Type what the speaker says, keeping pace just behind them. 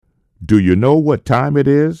Do you know what time it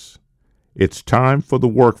is? It's time for the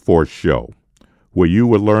Workforce Show, where you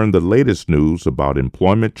will learn the latest news about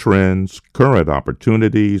employment trends, current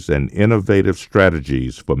opportunities, and innovative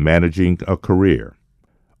strategies for managing a career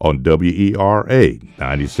on WERA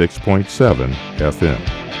 96.7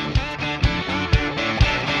 FM.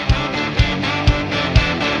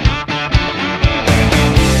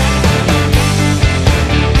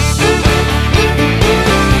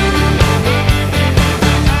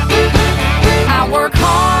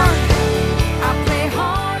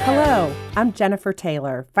 I'm Jennifer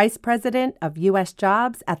Taylor, Vice President of U.S.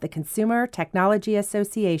 Jobs at the Consumer Technology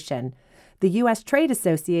Association, the U.S. trade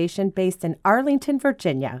association based in Arlington,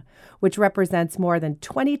 Virginia, which represents more than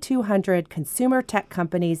 2,200 consumer tech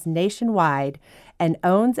companies nationwide and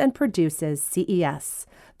owns and produces CES,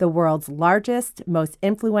 the world's largest, most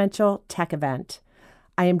influential tech event.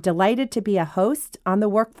 I am delighted to be a host on the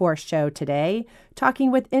Workforce Show today,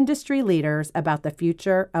 talking with industry leaders about the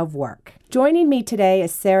future of work. Joining me today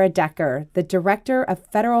is Sara Decker, the Director of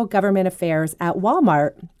Federal Government Affairs at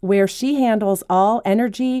Walmart, where she handles all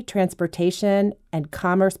energy, transportation, and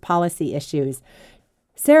commerce policy issues.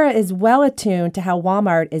 Sara is well attuned to how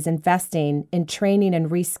Walmart is investing in training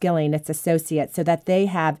and reskilling its associates so that they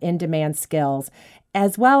have in-demand skills,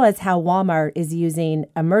 as well as how Walmart is using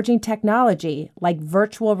emerging technology like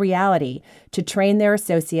virtual reality to train their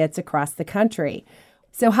associates across the country.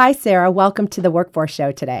 So hi, Sara. Welcome to the Workforce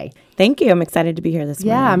Show today. Thank you. I'm excited to be here this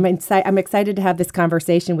morning. Yeah, I'm excited to have this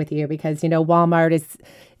conversation with you because, Walmart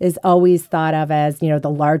is always thought of as, the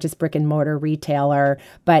largest brick and mortar retailer.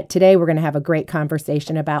 But today we're going to have a great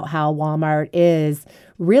conversation about how Walmart is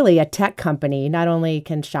really a tech company. Not only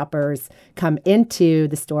can shoppers come into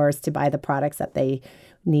the stores to buy the products that they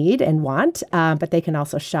need and want, but they can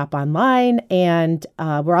also shop online. And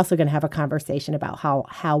we're also going to have a conversation about how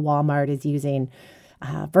Walmart is using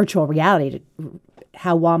virtual reality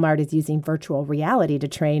to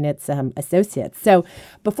train its associates. So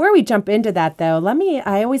before we jump into that, though,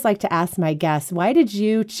 I always like to ask my guests, why did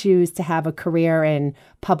you choose to have a career in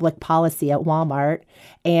public policy at Walmart?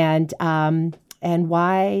 And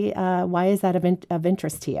why is that of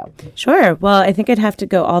interest to you? Sure. Well, I think I'd have to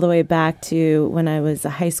go all the way back to when I was a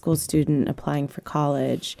high school student applying for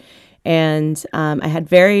college. And I had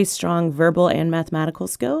very strong verbal and mathematical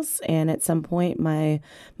skills. And at some point, my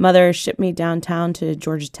mother shipped me downtown to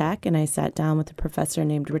Georgia Tech, and I sat down with a professor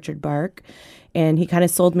named Richard Bark. And he kind of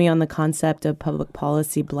sold me on the concept of public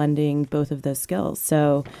policy blending both of those skills.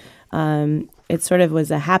 So it sort of was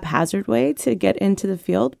a haphazard way to get into the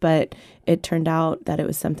field, but it turned out that it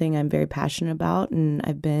was something I'm very passionate about. And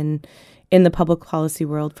I've been in the public policy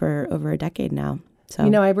world for over a decade now. So.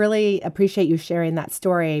 I really appreciate you sharing that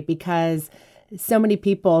story because so many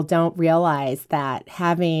people don't realize that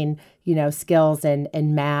having, skills in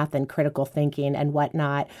math and critical thinking and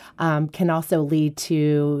whatnot can also lead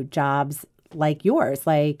to jobs like yours,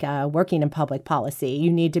 like working in public policy. You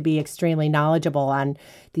need to be extremely knowledgeable on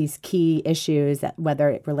these key issues, whether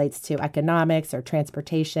it relates to economics or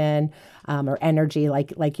transportation or energy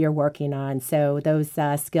like you're working on. So those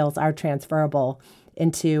skills are transferable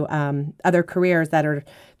into other careers that are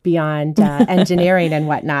beyond engineering and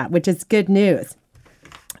whatnot, which is good news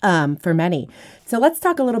for many. So let's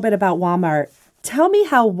talk a little bit about Walmart. Tell me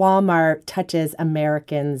how Walmart touches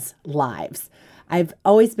Americans' lives. I've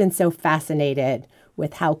always been so fascinated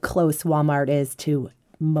with how close Walmart is to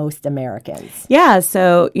most Americans. Yeah.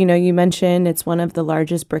 So, you mentioned it's one of the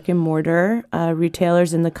largest brick and mortar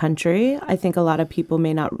retailers in the country. I think a lot of people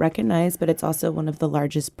may not recognize, but it's also one of the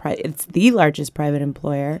largest, it's the largest private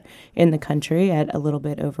employer in the country at a little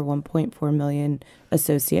bit over 1.4 million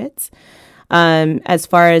associates. As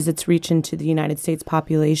far as its reach into the United States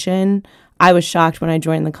population, I was shocked when I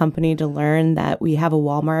joined the company to learn that we have a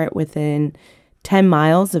Walmart within 10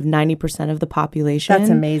 miles of 90% of the population. That's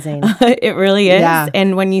amazing. It really is. Yeah.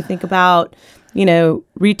 And when you think about,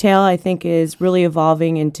 retail, I think is really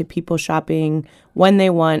evolving into people shopping when they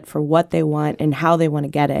want, for what they want, and how they want to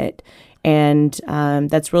get it. And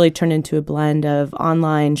that's really turned into a blend of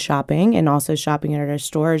online shopping and also shopping at our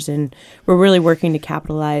stores. And we're really working to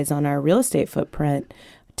capitalize on our real estate footprint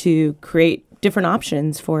to create different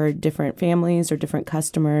options for different families or different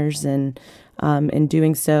customers, and in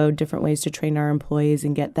doing so, different ways to train our employees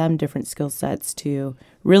and get them different skill sets to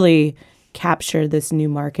really capture this new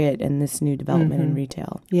market and this new development in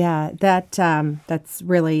retail. Yeah, that's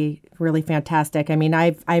really, really fantastic. I mean,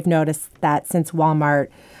 I've noticed that since Walmart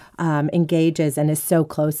engages and is so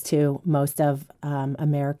close to most of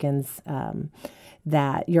Americans,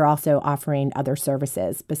 that you're also offering other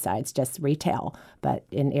services besides just retail, but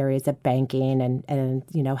in areas of banking and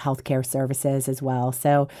healthcare services as well.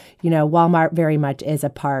 So, Walmart very much is a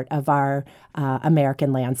part of our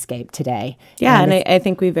American landscape today. Yeah, and I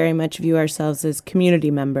think we very much view ourselves as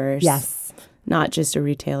community members. Yes. Not just a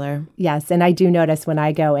retailer. Yes, and I do notice when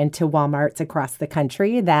I go into Walmarts across the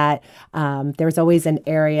country that there's always an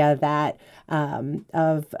area that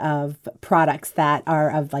of products that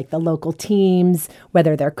are of like the local teams,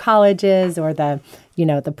 whether they're colleges or the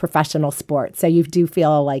professional sports. So you do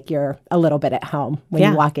feel like you're a little bit at home when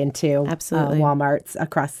you walk into Walmarts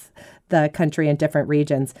across the country in different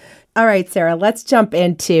regions. All right, Sara, let's jump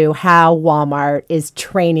into how Walmart is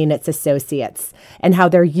training its associates and how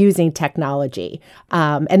they're using technology,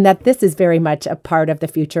 and that this is very much a part of the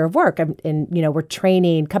future of work.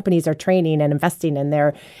 And companies are training and investing in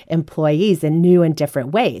their employees in new and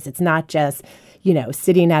different ways. It's not just,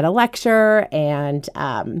 sitting at a lecture and,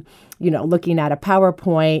 looking at a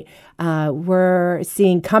PowerPoint. We're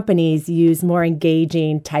seeing companies use more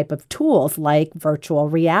engaging type of tools like virtual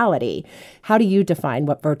reality. How do you define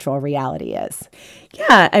what virtual reality is?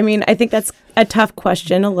 Yeah, I think that's a tough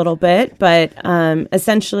question a little bit, but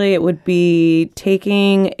essentially it would be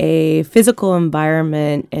taking a physical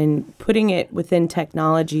environment and putting it within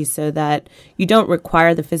technology so that you don't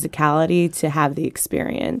require the physicality to have the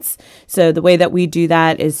experience. So the way that we do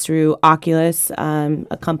that is through Oculus,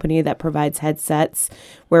 a company that provides headsets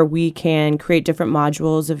where we can create different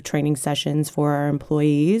modules of training sessions for our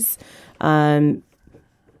employees.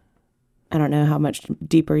 I don't know how much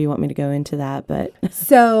deeper you want me to go into that, but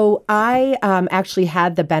so I actually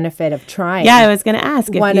had the benefit of trying. Yeah, I was going to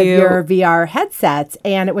ask one of your VR headsets,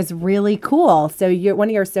 and it was really cool. So one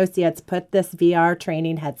of your associates put this VR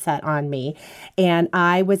training headset on me, and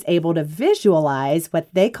I was able to visualize what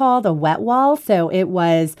they call the wet wall. So it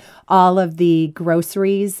was all of the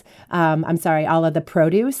groceries. All of the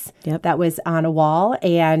produce that was on a wall,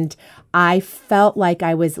 and I felt like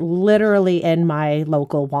I was literally in my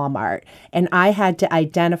local Walmart, and I had to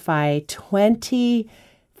identify 20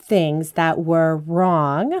 things that were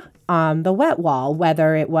wrong on the wet wall,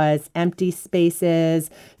 whether it was empty spaces,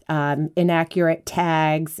 inaccurate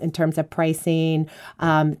tags in terms of pricing,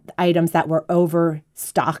 items that were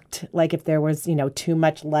overstocked, like if there was, too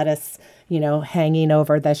much lettuce, hanging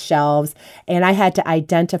over the shelves. And I had to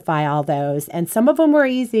identify all those. And some of them were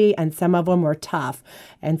easy and some of them were tough.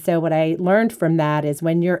 And so what I learned from that is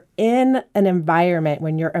when you're in an environment,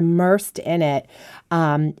 when you're immersed in it,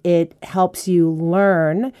 it helps you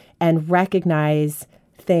learn and recognize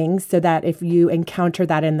things so that if you encounter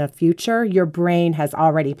that in the future, your brain has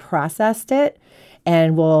already processed it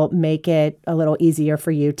and will make it a little easier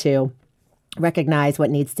for you to recognize what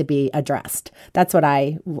needs to be addressed. That's how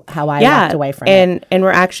I walked away from it. And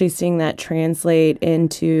we're actually seeing that translate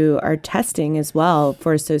into our testing as well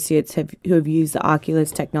for associates who have used the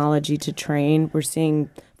Oculus technology to train. We're seeing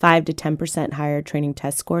 5 to 10% higher training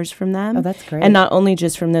test scores from them. Oh, that's great. And not only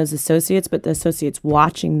just from those associates, but the associates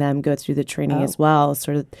watching them go through the training as well,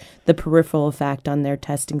 sort of the peripheral effect on their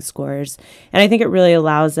testing scores. And I think it really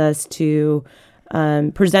allows us to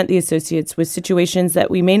present the associates with situations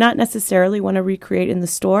that we may not necessarily want to recreate in the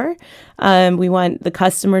store. We want the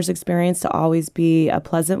customer's experience to always be a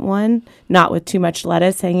pleasant one, not with too much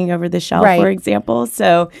lettuce hanging over the shelf, for example.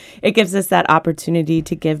 So it gives us that opportunity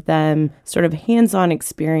to give them sort of hands-on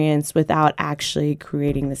experience without actually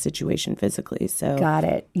creating the situation physically. So got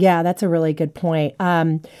it. Yeah, that's a really good point.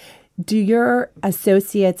 Do your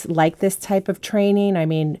associates like this type of training? I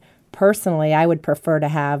mean, personally, I would prefer to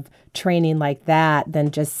have training like that than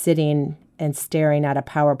just sitting and staring at a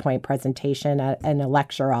PowerPoint presentation and a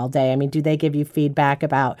lecture all day. I mean, do they give you feedback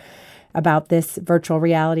about this virtual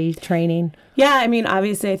reality training? Yeah, I mean,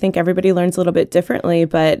 obviously, I think everybody learns a little bit differently,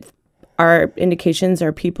 but our indications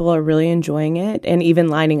are people are really enjoying it and even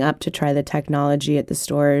lining up to try the technology at the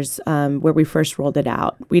stores where we first rolled it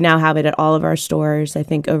out. We now have it at all of our stores, I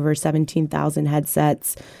think over 17,000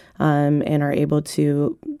 headsets, and are able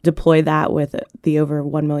to deploy that with the over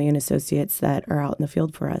 1 million associates that are out in the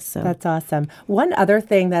field for us. So that's awesome. One other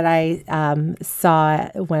thing that I saw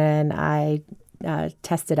when I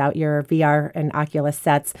tested out your VR and Oculus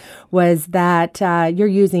sets was that you're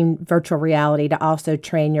using virtual reality to also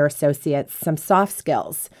train your associates some soft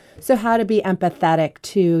skills. So how to be empathetic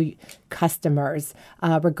to customers,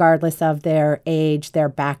 regardless of their age, their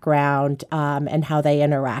background, and how they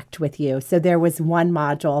interact with you. So there was one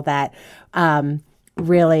module that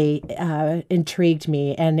really intrigued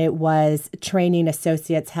me, and it was training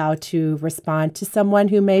associates how to respond to someone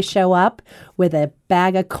who may show up with a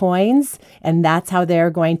bag of coins, and that's how they're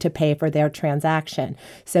going to pay for their transaction.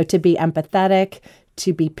 So to be empathetic,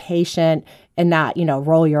 to be patient, and not,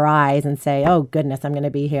 roll your eyes and say, oh, goodness, I'm going to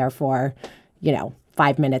be here for,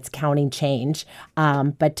 5 minutes counting change,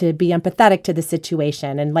 but to be empathetic to the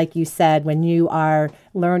situation. And like you said, when you are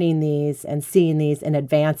learning these and seeing these in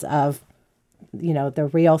advance of the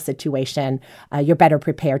real situation, you're better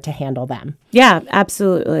prepared to handle them. Yeah,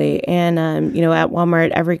 absolutely. And, at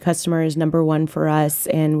Walmart, every customer is number one for us.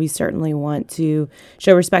 And we certainly want to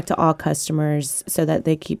show respect to all customers so that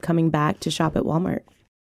they keep coming back to shop at Walmart.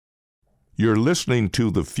 You're listening to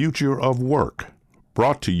The Future of Work,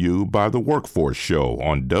 brought to you by The Workforce Show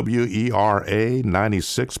on WERA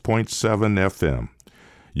 96.7 FM.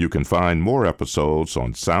 You can find more episodes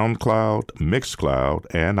on SoundCloud, Mixcloud,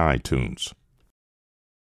 and iTunes.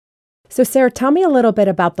 So, Sarah, tell me a little bit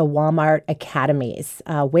about the Walmart Academies.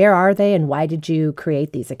 Where are they, and why did you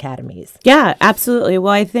create these academies? Yeah, absolutely.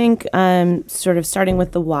 Well, I think sort of starting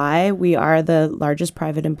with the why, we are the largest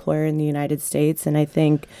private employer in the United States. And I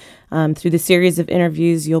think through the series of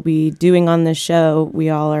interviews you'll be doing on this show, we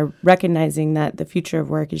all are recognizing that the future of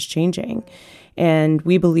work is changing. And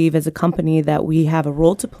we believe as a company that we have a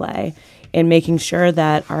role to play in making sure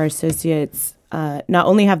that our associates not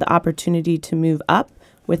only have the opportunity to move up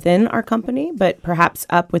within our company, but perhaps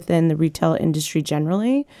up within the retail industry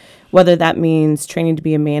generally, whether that means training to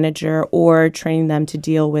be a manager or training them to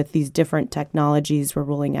deal with these different technologies we're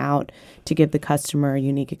rolling out to give the customer a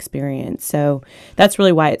unique experience. So that's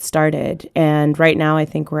really why it started. And right now, I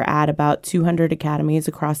think we're at about 200 academies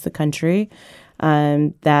across the country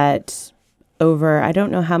that over, I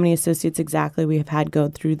don't know how many associates exactly we have had go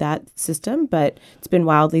through that system, but it's been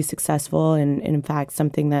wildly successful and in fact,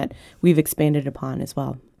 something that we've expanded upon as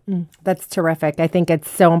well. That's terrific. I think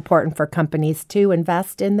it's so important for companies to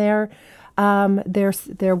invest in their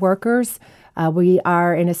workers. We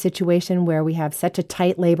are in a situation where we have such a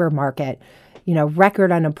tight labor market,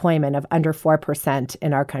 record unemployment of under 4%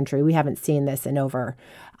 in our country. We haven't seen this in over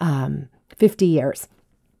 50 years.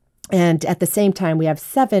 And at the same time, we have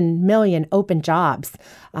 7 million open jobs.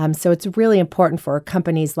 So it's really important for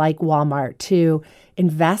companies like Walmart to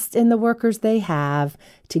invest in the workers they have,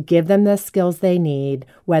 to give them the skills they need,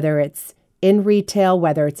 whether it's in retail,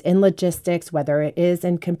 whether it's in logistics, whether it is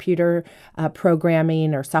in computer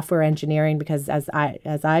programming or software engineering, because as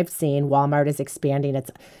I've seen, Walmart is expanding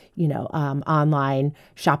its online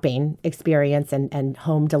shopping experience and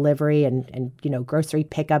home delivery and grocery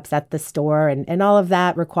pickups at the store. And all of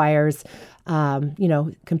that requires,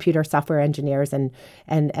 computer software engineers and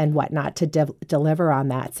whatnot to deliver on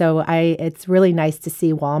that. So it's really nice to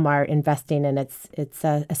see Walmart investing in its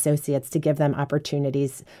associates to give them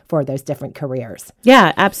opportunities for those different careers.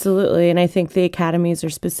 Yeah, absolutely. And I think the academies are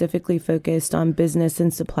specifically focused on business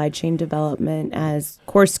and supply chain development as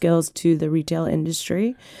core skills to the retail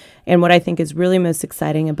industry. And what I think is really most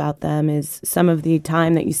exciting about them is some of the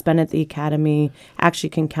time that you spend at the academy actually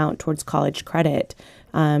can count towards college credit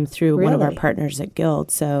through one of our partners at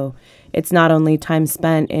Guild. So it's not only time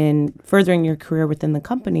spent in furthering your career within the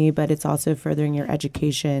company, but it's also furthering your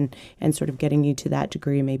education and sort of getting you to that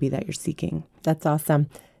degree maybe that you're seeking. That's awesome.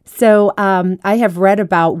 So I have read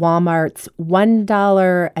about Walmart's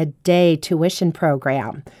 $1 a day tuition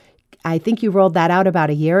program. I think you rolled that out about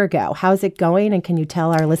a year ago. How's it going, and can you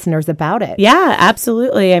tell our listeners about it? Yeah,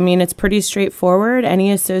 absolutely. I mean, it's pretty straightforward.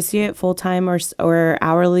 Any associate, full-time or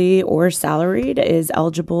hourly or salaried, is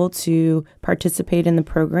eligible to participate in the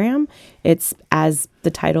program. It's, as the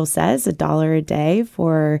title says, $1 a day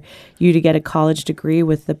for you to get a college degree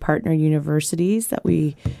with the partner universities that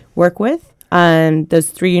we work with. Those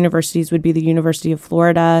 3 universities would be the University of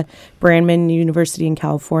Florida, Brandman University in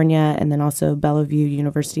California, and then also Bellevue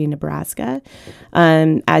University in Nebraska.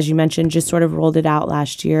 As you mentioned, just sort of rolled it out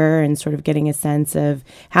last year and sort of getting a sense of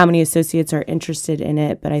how many associates are interested in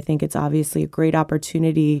it. But I think it's obviously a great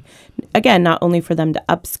opportunity, again, not only for them to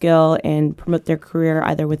upskill and promote their career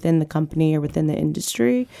either within the company or within the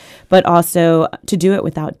industry, but also to do it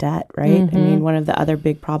without debt, right? Mm-hmm. I mean, one of the other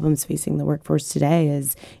big problems facing the workforce today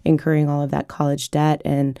is incurring all of that college debt,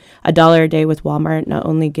 and $1 a day with Walmart not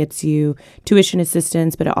only gets you tuition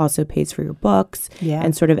assistance, but it also pays for your books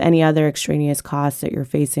and sort of any other extraneous costs that you're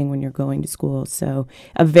facing when you're going to school. So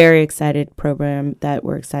a very excited program that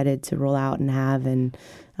we're excited to roll out and have, and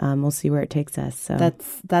we'll see where it takes us. So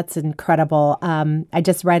that's incredible. I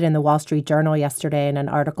just read in the Wall Street Journal yesterday in an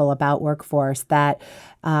article about workforce that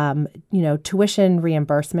tuition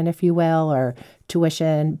reimbursement, if you will, or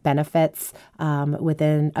tuition benefits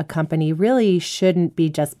within a company really shouldn't be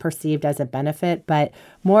just perceived as a benefit, but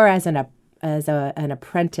more as an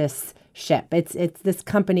apprenticeship. It's this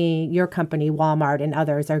company, your company, Walmart, and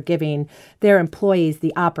others are giving their employees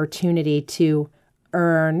the opportunity to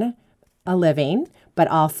earn a living, but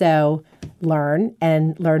also learn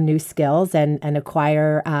new skills and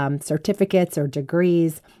acquire certificates or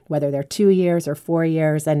degrees, whether they're 2 years or 4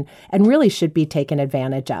 years, and really should be taken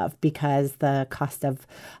advantage of because the cost of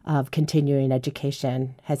continuing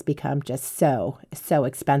education has become just so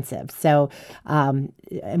expensive. So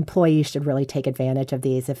employees should really take advantage of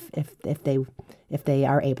these if they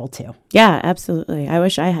are able to. Yeah, absolutely. I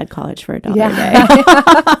wish I had college for $1 a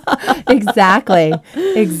day.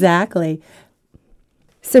 Exactly.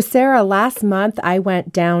 So, Sara, last month I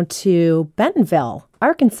went down to Bentonville,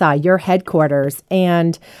 Arkansas, your headquarters,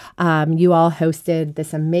 and you all hosted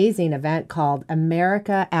this amazing event called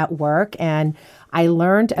America at Work. And I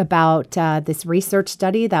learned about this research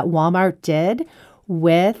study that Walmart did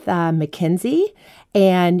with McKinsey.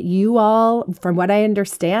 And you all, from what I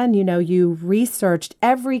understand, you researched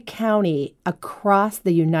every county across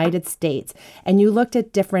the United States, and you looked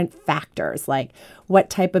at different factors like what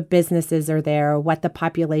type of businesses are there, what the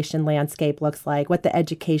population landscape looks like, what the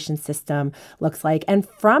education system looks like. And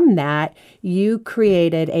from that, you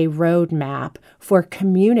created a roadmap for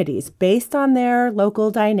communities based on their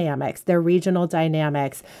local dynamics, their regional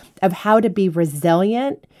dynamics, of how to be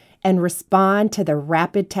resilient and respond to the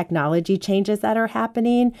rapid technology changes that are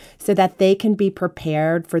happening so that they can be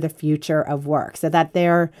prepared for the future of work, so that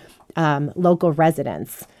their local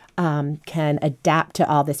residents can adapt to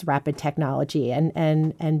all this rapid technology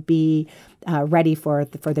and be ready for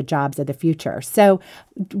the jobs of the future. So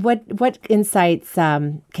what insights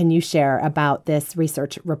can you share about this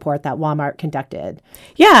research report that Walmart conducted?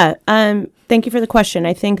 Yeah, thank you for the question.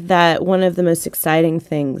 I think that one of the most exciting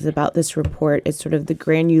things about this report is sort of the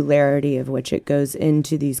granularity of which it goes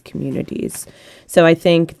into these communities. So I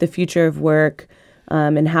think the future of work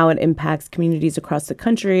and how it impacts communities across the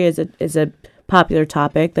country is a popular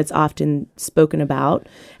topic that's often spoken about.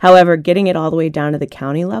 However, getting it all the way down to the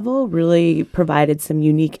county level really provided some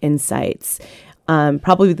unique insights.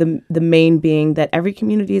 Probably the main being that every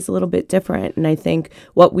community is a little bit different. And I think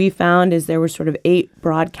what we found is there were sort of 8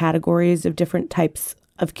 broad categories of different types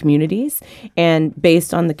of communities. And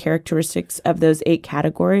based on the characteristics of those 8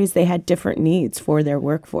 categories, they had different needs for their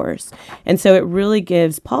workforce. And so it really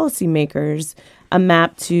gives policymakers a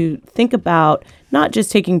map to think about not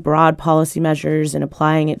just taking broad policy measures and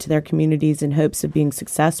applying it to their communities in hopes of being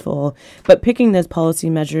successful, but picking those policy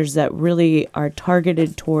measures that really are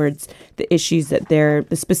targeted towards the issues that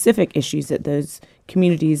the specific issues that those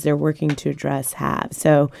communities they're working to address have.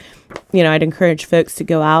 So, I'd encourage folks to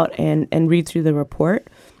go out and read through the report.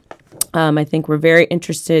 I think we're very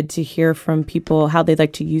interested to hear from people how they'd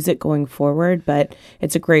like to use it going forward, but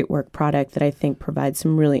it's a great work product that I think provides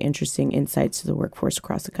some really interesting insights to the workforce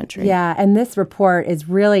across the country. Yeah, and this report is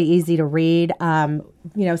really easy to read. Some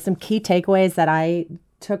key takeaways that I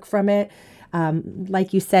took from it.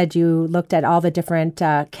 Like you said, you looked at all the different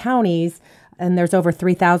counties, and there's over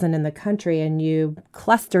 3,000 in the country, and you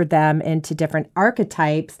clustered them into different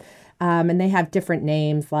archetypes, and they have different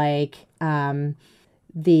names like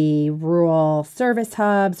the rural service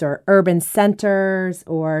hubs or urban centers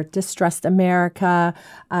or distressed America.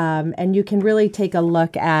 And you can really take a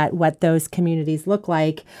look at what those communities look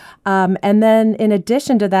like. And then in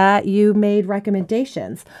addition to that, you made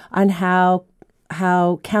recommendations on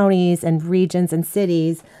how counties and regions and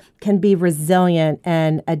cities can be resilient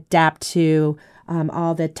and adapt to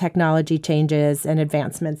all the technology changes and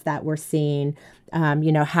advancements that we're seeing.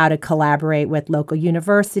 How to collaborate with local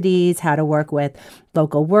universities, how to work with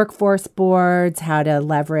local workforce boards, how to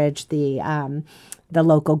leverage the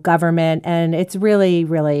local government. And it's really,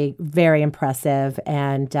 really very impressive.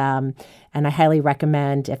 And I highly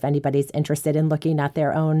recommend, if anybody's interested in looking at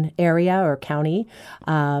their own area or county,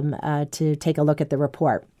 to take a look at the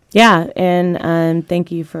report. Yeah, and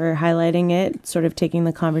thank you for highlighting it, sort of taking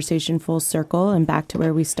the conversation full circle and back to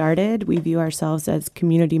where we started. We view ourselves as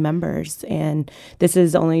community members, and this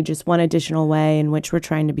is only just one additional way in which we're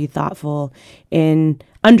trying to be thoughtful in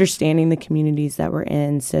understanding the communities that we're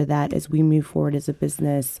in so that as we move forward as a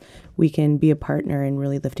business, we can be a partner in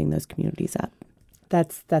really lifting those communities up.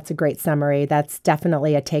 That's a great summary. That's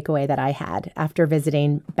definitely a takeaway that I had after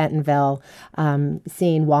visiting Bentonville,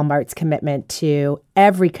 seeing Walmart's commitment to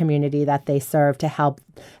every community that they serve to help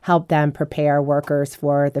them prepare workers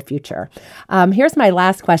for the future. Here's my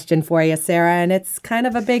last question for you, Sara, and it's kind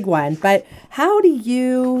of a big one, but how do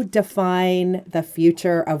you define the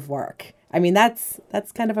future of work? I mean, that's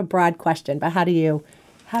kind of a broad question, but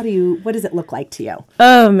what does it look like to you?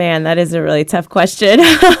 Oh, man, that is a really tough question.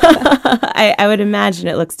 I would imagine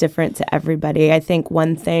it looks different to everybody. I think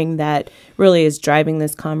one thing that really is driving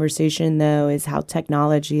this conversation, though, is how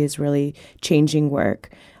technology is really changing work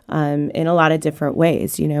in a lot of different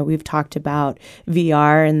ways. You know, we've talked about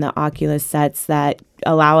VR and the Oculus sets that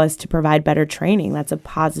allow us to provide better training. That's a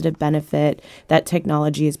positive benefit that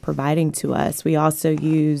technology is providing to us. We also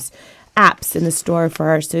use apps in the store for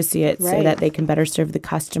our associates so that they can better serve the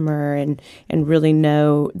customer and really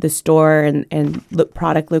know the store and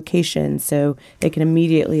product location so they can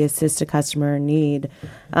immediately assist a customer in need.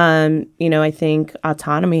 I think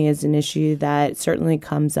autonomy is an issue that certainly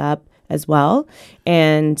comes up as well.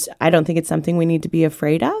 And I don't think it's something we need to be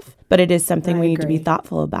afraid of, but it is something we need to be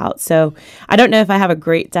thoughtful about. So I don't know if I have a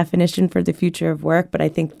great definition for the future of work, but I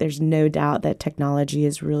think there's no doubt that technology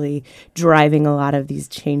is really driving a lot of these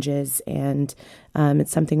changes, and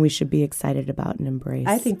it's something we should be excited about and embrace.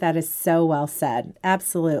 I think that is so well said.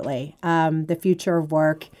 Absolutely. The future of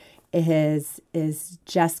work is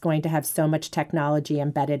just going to have so much technology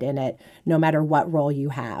embedded in it, no matter what role you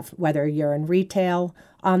have, whether you're in retail,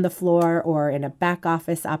 on the floor, or in a back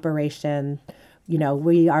office operation. You know,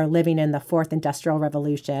 we are living in the fourth industrial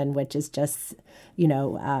revolution, which is just,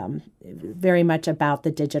 very much about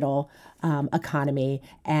the digital economy,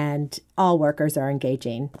 and all workers are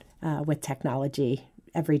engaging with technology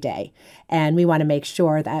every day. And we want to make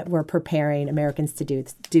sure that we're preparing Americans to do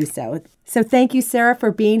so. So thank you, Sara,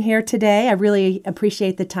 for being here today. I really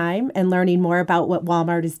appreciate the time and learning more about what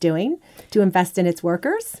Walmart is doing to invest in its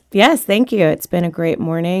workers. Yes, thank you. It's been a great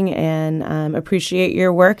morning, and appreciate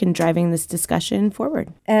your work in driving this discussion forward.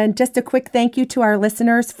 And just a quick thank you to our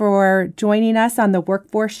listeners for joining us on the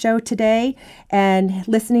Workforce Show today and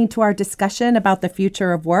listening to our discussion about the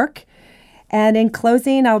future of work. And in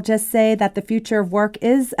closing, I'll just say that the future of work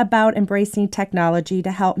is about embracing technology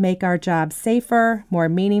to help make our jobs safer, more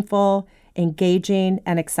meaningful, engaging,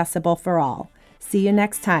 and accessible for all. See you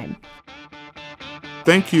next time.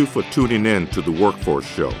 Thank you for tuning in to the Workforce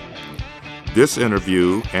Show. This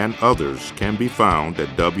interview and others can be found at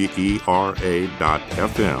WERA.FM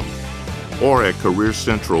or at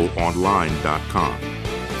CareerCentralOnline.com.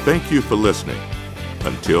 Thank you for listening.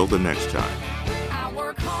 Until the next time.